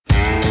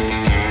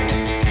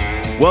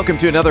Welcome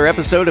to another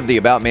episode of the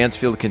About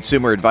Mansfield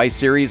Consumer Advice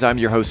Series. I'm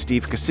your host,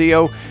 Steve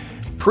Casillo.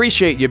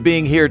 Appreciate you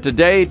being here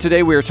today.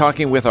 Today we are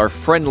talking with our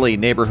friendly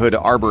neighborhood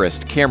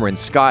arborist, Cameron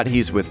Scott.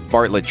 He's with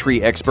Bartlett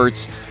Tree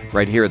Experts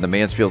right here in the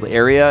Mansfield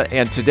area.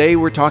 And today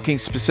we're talking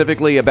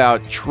specifically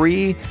about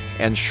tree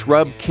and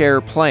shrub care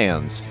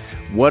plans.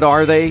 What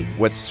are they?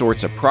 What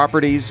sorts of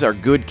properties are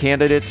good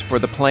candidates for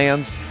the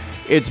plans?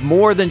 It's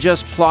more than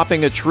just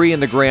plopping a tree in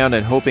the ground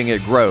and hoping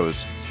it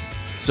grows.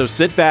 So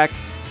sit back,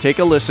 take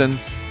a listen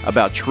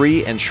about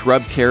tree and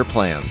shrub care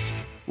plans.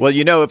 Well,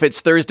 you know, if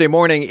it's Thursday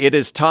morning, it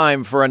is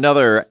time for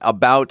another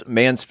About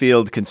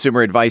Mansfield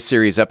Consumer Advice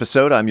Series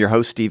episode. I'm your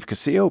host, Steve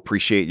Casillo.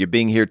 Appreciate you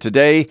being here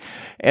today.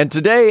 And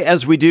today,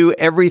 as we do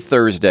every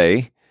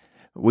Thursday,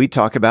 we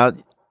talk about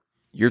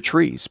your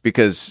trees,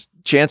 because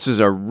chances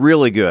are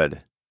really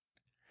good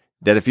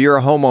that if you're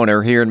a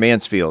homeowner here in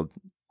Mansfield,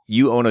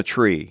 you own a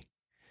tree.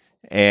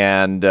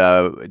 And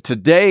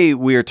today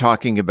we are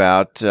talking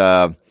about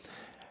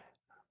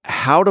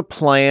how to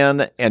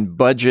plan and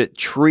budget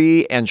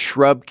tree and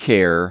shrub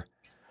care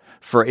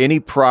for any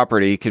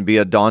property. Can be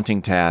a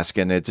daunting task,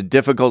 and it's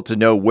difficult to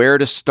know where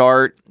to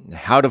start,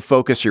 how to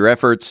focus your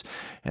efforts,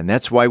 and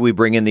that's why we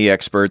bring in the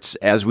experts,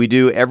 as we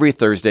do every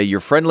Thursday.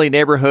 Your friendly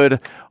neighborhood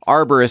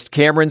arborist,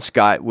 Cameron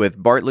Scott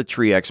with Bartlett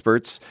Tree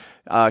Experts.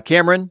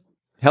 Cameron,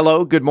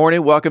 hello, good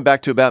morning. Welcome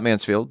back to About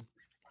Mansfield.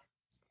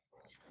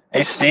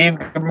 Hey, Steve,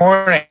 good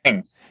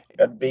morning.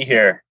 Good to be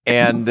here.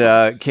 And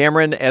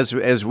Cameron,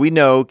 as we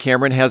know,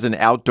 Cameron has an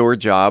outdoor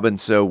job, and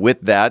so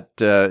with that,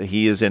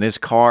 he is in his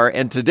car,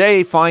 and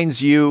today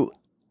finds you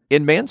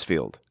in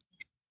Mansfield.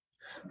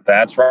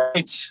 That's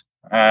right.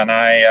 And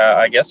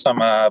I guess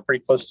I'm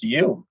pretty close to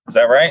you. Is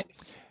that right?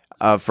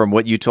 From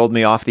what you told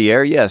me off the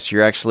air, yes,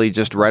 you're actually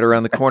just right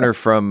around the corner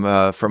from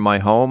my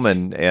home,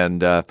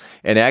 and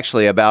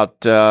actually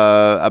about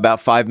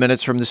 5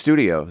 minutes from the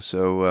studio.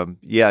 So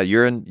yeah,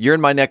 you're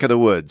in my neck of the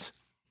woods.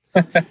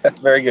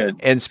 Very good.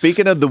 And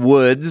speaking of the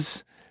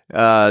woods,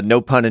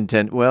 no pun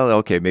intended. Well,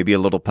 okay, maybe a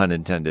little pun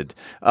intended.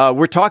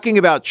 We're talking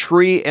about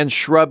tree and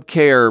shrub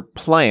care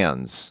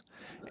plans.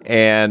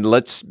 And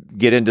let's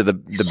get into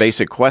the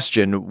basic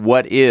question.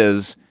 What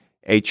is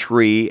a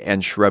tree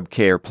and shrub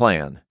care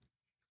plan?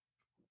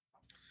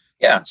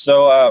 Yeah,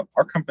 so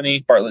our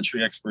company, Bartlett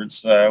Tree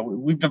Experts,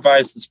 we've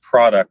devised this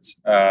product.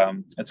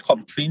 It's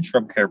called a Tree and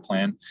Shrub Care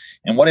Plan.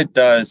 And what it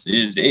does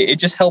is it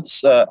just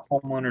helps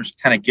homeowners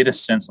kind of get a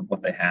sense of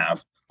what they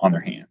have on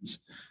their hands.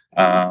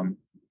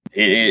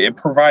 It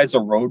provides a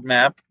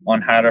roadmap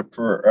on how to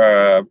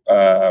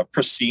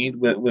proceed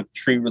with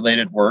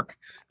tree-related work.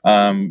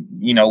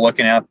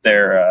 Looking at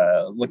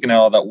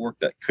all that work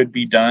that could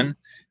be done.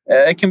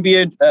 It can be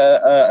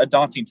a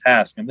daunting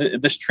task, and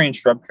this tree and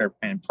shrub care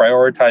plan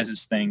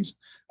prioritizes things,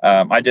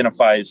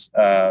 identifies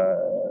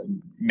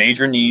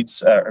major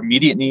needs,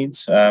 immediate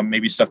needs,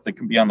 maybe stuff that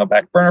can be on the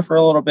back burner for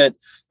a little bit,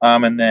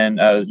 and then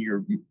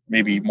your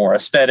maybe more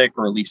aesthetic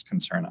or least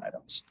concern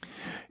items.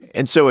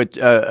 And so,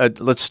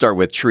 let's start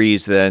with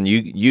trees. Then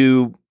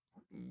you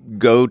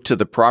go to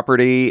the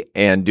property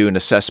and do an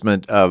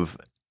assessment of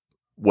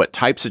what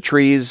types of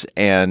trees,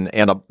 and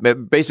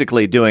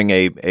basically doing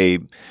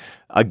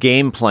a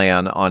game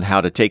plan on how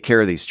to take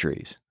care of these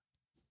trees.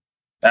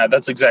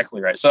 That's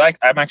exactly right. So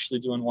I'm actually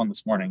doing one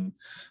this morning.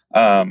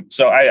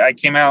 So I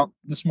came out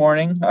this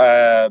morning.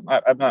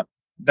 I'm not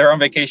there on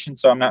vacation,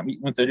 so I'm not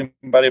meeting with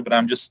anybody, but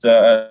I'm just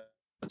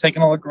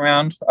taking a look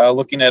around,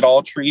 looking at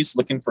all trees,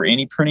 looking for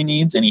any pruning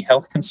needs, any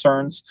health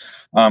concerns,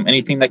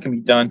 anything that can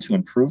be done to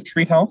improve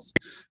tree health,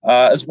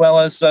 as well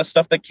as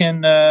stuff that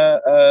can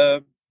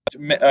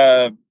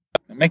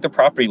make the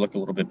property look a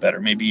little bit better.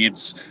 Maybe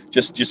it's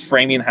just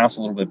framing the house a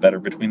little bit better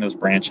between those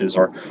branches,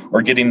 or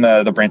getting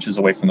the branches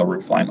away from the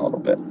roof line a little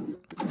bit.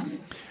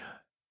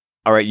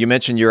 All right. You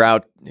mentioned you're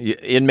out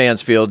in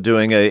Mansfield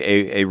doing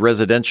a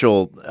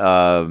residential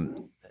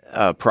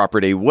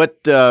property.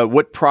 What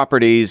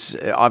properties,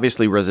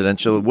 obviously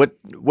residential,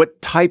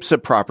 what types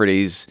of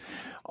properties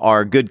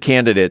are good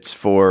candidates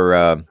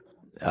for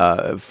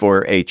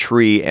a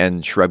tree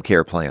and shrub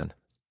care plan?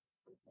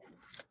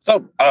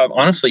 So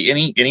honestly,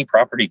 any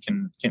property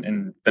can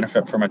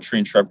benefit from a tree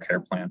and shrub care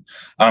plan,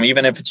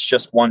 even if it's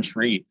just one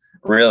tree.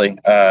 Really,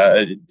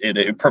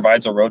 it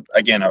provides a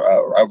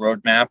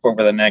roadmap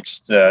over the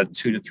next 2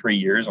 to 3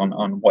 years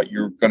on what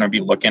you're going to be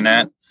looking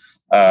at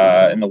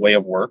in the way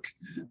of work.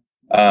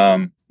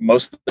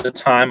 Most of the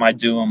time, I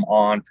do them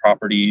on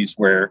properties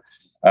where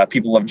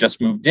people have just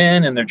moved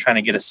in and they're trying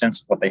to get a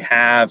sense of what they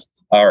have.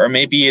 Or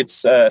maybe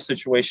it's a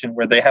situation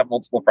where they have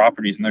multiple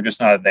properties and they're just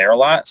not there a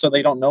lot, so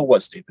they don't know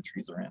what state the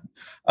trees are in.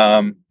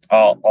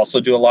 I'll also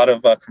do a lot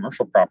of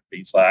commercial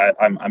properties.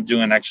 I'm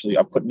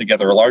putting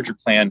together a larger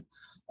plan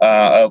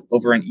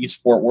over in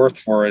East Fort Worth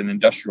for an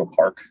industrial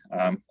park.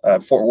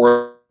 Fort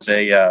Worth is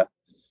a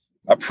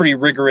pretty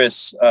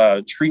rigorous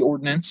tree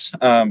ordinance,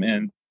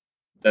 and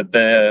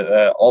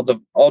that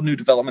all new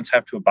developments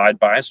have to abide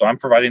by. So I'm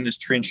providing this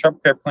tree and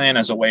shrub care plan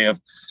as a way of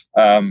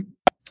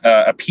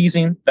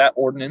appeasing that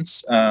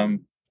ordinance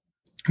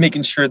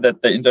making sure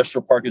that the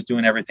industrial park is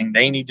doing everything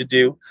they need to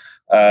do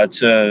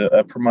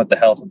to promote the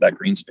health of that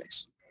green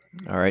space.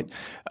 All right.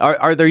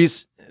 Are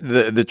these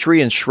the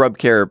tree and shrub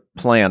care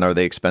plan? Are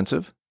they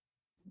expensive?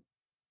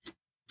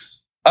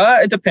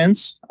 It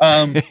depends.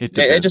 It depends.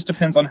 It just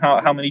depends on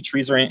how many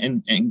trees are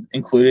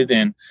included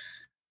and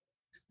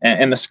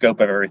the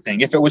scope of everything.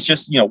 If it was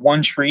just,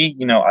 one tree,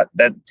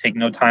 that'd take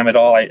no time at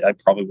all. I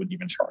probably wouldn't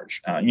even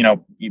charge.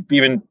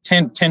 Even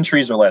 10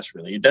 trees or less,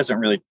 really. It doesn't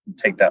really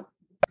take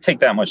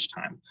that much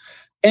time.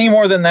 Any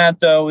more than that,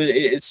 though,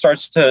 it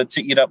starts to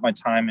eat up my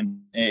time, and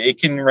it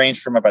can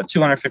range from about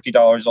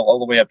 $250 all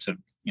the way up to,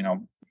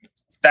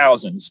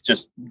 thousands,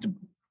 just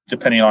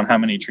depending on how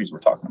many trees we're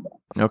talking about.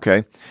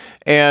 Okay.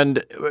 And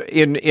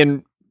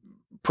in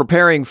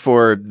preparing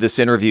for this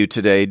interview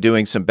today,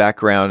 doing some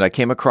background, I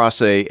came across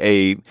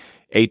a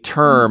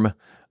term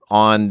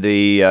on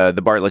the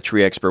Bartlett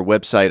Tree Expert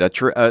website,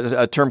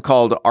 a term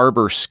called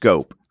arbor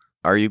scope.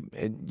 You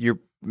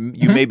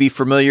may be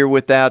familiar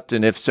with that,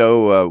 and if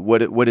so,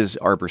 what is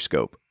arbor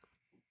scope?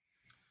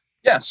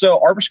 Yeah, so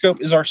ArborScope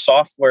is our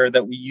software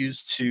that we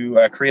use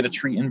to create a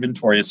tree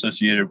inventory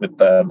associated with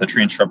the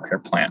tree and shrub care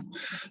plan.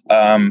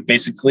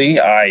 Basically,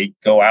 I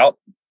go out,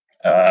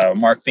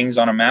 mark things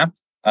on a map,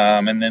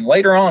 and then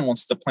later on,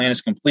 once the plan is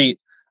complete,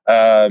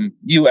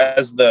 you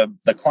as the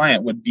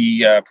client would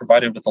be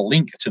provided with a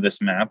link to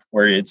this map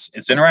where it's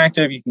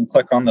interactive. You can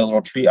click on the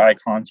little tree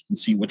icons. You can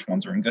see which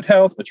ones are in good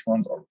health, which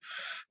ones are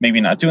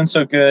maybe not doing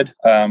so good,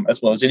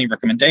 as well as any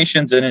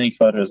recommendations and any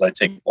photos I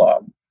take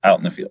out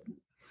in the field.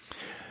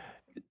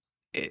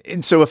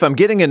 And so if I'm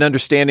getting an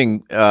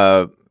understanding,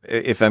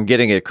 if I'm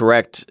getting it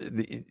correct,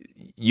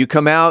 you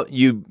come out,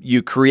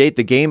 you create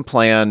the game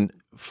plan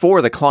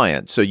for the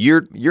client. So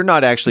you're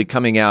not actually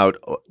coming out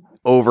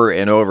over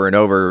and over and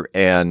over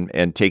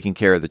and taking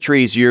care of the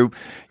trees. You're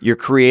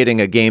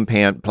creating a game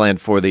plan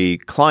for the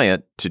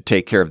client to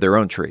take care of their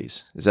own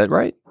trees. Is that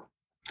right?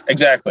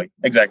 Exactly.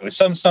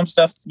 Some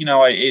stuff,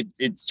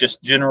 it's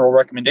just general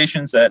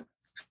recommendations that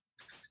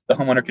the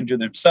homeowner can do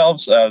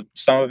themselves.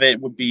 Some of it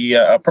would be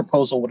a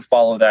proposal would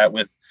follow that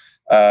with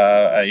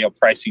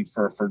pricing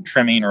for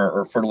trimming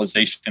or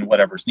fertilization,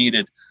 whatever's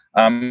needed.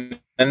 And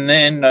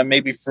then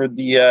maybe for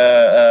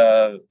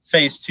the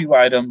phase 2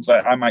 items,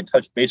 I might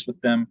touch base with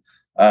them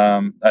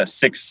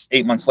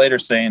 6-8 months later,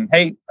 saying,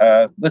 "Hey,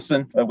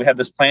 listen, we have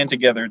this plan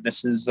together.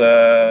 This is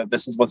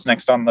what's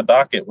next on the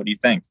docket. What do you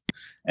think?"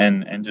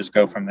 And just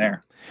go from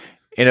there.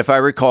 And if I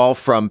recall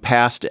from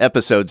past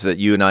episodes that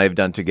you and I have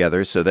done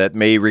together, so that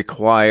may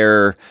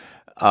require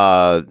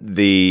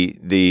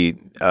the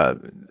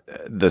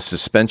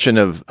suspension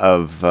of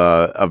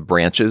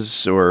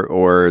branches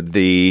or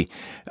the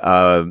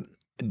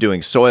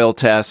doing soil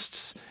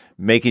tests,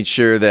 making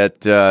sure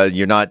that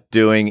you're not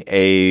doing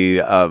a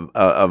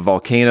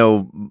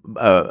volcano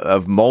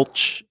of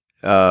mulch,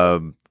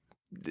 and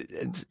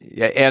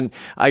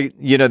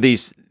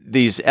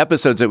these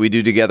episodes that we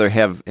do together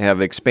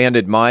have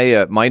expanded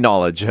my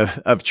knowledge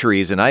of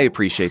trees, and I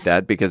appreciate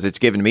that because it's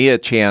given me a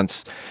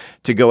chance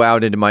to go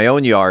out into my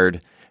own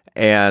yard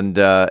and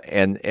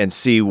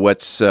see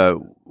what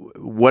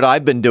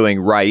I've been doing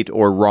right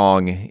or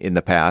wrong in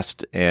the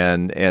past,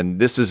 and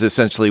this is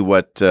essentially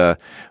what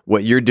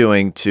you're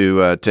doing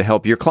to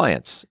help your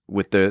clients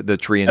with the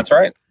tree. That's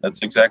right.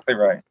 That's exactly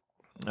right.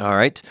 All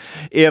right.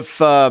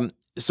 If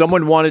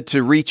someone wanted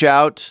to reach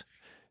out.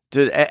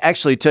 To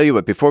actually tell you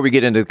what, before we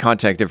get into the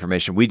contact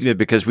information,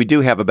 because we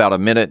do have about a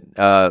minute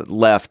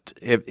left.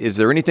 Is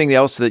there anything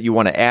else that you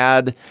want to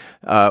add,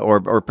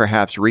 or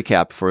perhaps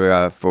recap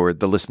for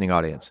the listening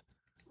audience?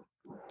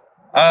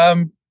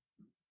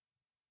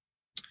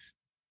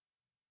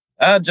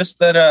 Just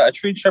that a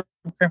tree and shrub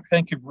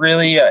plan could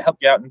really help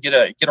you out and get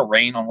a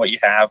rein on what you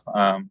have.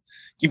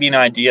 Give you an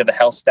idea of the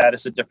health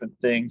status of different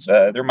things.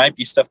 There might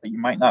be stuff that you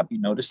might not be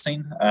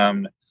noticing.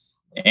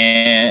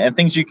 And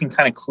things you can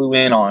kind of clue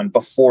in on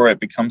before it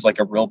becomes like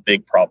a real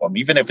big problem,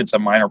 even if it's a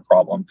minor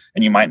problem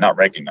and you might not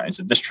recognize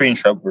it. This tree and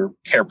shrub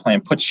care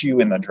plan puts you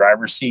in the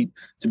driver's seat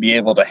to be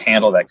able to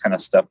handle that kind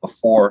of stuff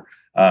before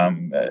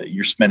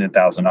you're spending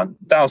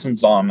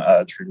thousands on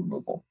tree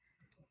removal.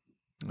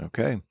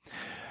 Okay.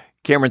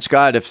 Cameron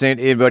Scott, if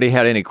anybody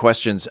had any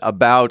questions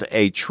about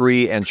a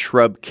tree and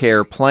shrub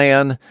care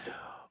plan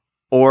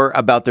or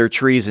about their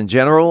trees in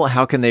general,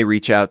 how can they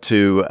reach out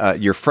to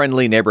your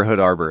friendly neighborhood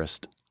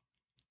arborist?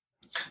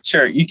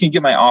 Sure. You can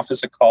give my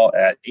office a call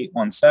at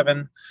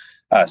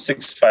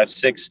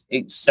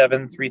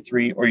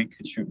 817-656-8733, or you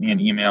could shoot me an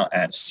email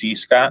at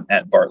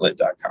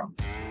cscott@bartlett.com.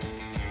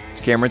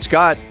 It's Cameron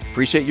Scott.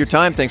 Appreciate your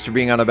time. Thanks for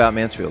being on About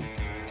Mansfield.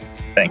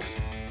 Thanks.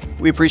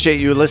 We appreciate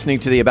you listening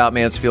to the About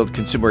Mansfield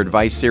Consumer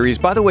Advice Series.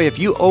 By the way, if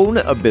you own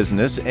a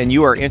business and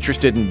you are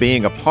interested in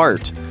being a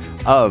part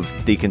of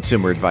the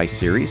Consumer Advice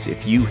Series,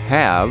 if you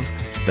have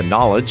the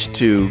knowledge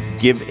to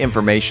give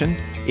information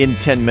in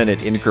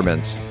 10-minute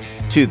increments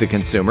to the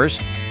consumers,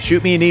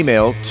 shoot me an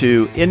email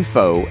to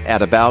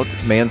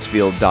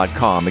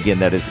info@aboutmansfield.com. Again,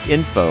 that is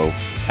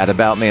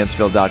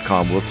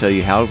info@aboutmansfield.com. We'll tell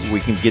you how we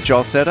can get you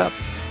all set up.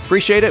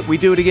 Appreciate it. We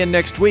do it again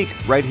next week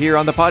right here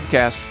on the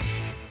podcast.